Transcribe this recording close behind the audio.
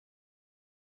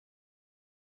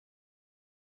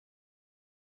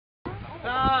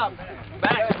Stop.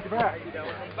 Back. Back.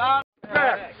 Bottom.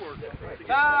 Back.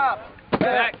 Stop.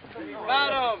 Back.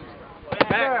 Bottom.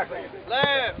 Back.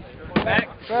 Left. Back.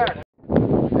 Back.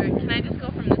 Can I just go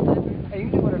from this side? Hey, you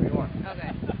can do whatever you want.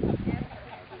 Okay.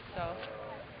 So.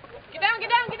 Get down, get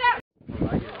down, get down!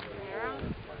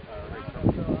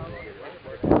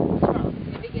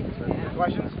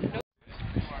 Questions?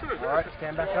 Alright,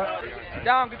 stand back up. Get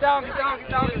down, get down, get down, get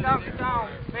down, get down, get down.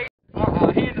 Make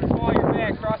hand to swallow your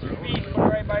back, cross your feet, put it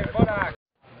right by your buttock.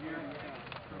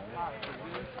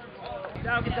 Get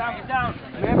down, get down, get down.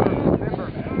 Remember.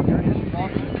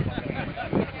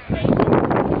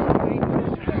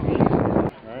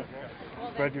 Alright.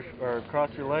 Spread your, or cross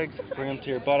your legs, bring them to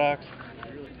your buttocks.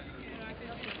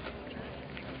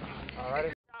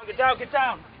 Alrighty. Get down, get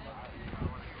down.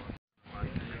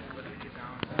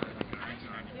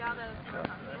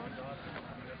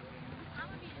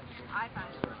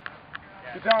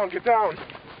 Get down, get down.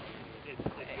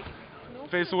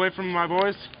 Face away from my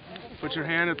boys. Put your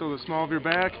hand at the small of your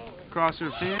back. Cross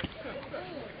your feet.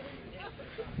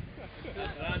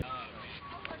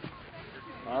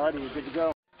 Alrighty, you're good to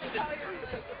go.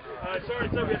 Sorry,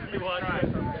 it's okay for me one.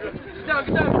 Get down,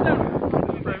 get down, get down.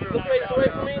 Face away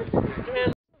from me.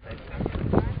 Hand.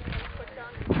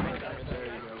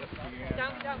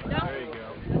 There you go.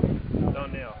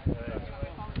 Don't kneel.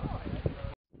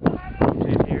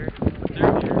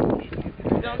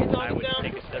 I would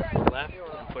take a step to the left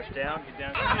and push down, get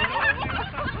down.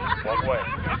 Walk away.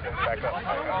 Back up.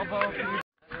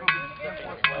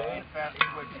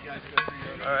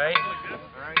 Alright.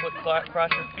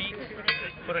 Cross your feet.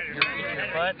 Put your feet in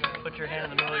your butt. Put your hand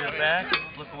in the middle of your back.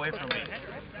 Look away from me.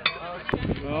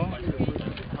 Go.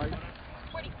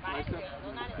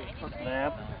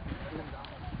 Snap.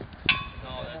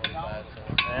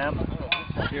 Snap.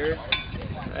 Here.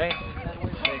 Right.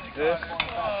 Take this.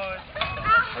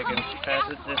 I can pass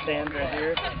it this hand right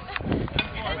here.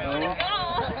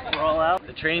 Roll out.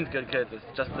 The training's good because it's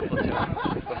just the platoon.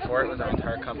 Before it was our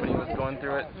entire company was going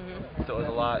through it, so it was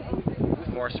a lot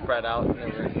more spread out and there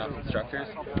weren't enough instructors.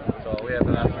 So we have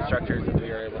enough instructors that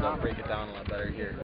we are able to break it down a lot better here.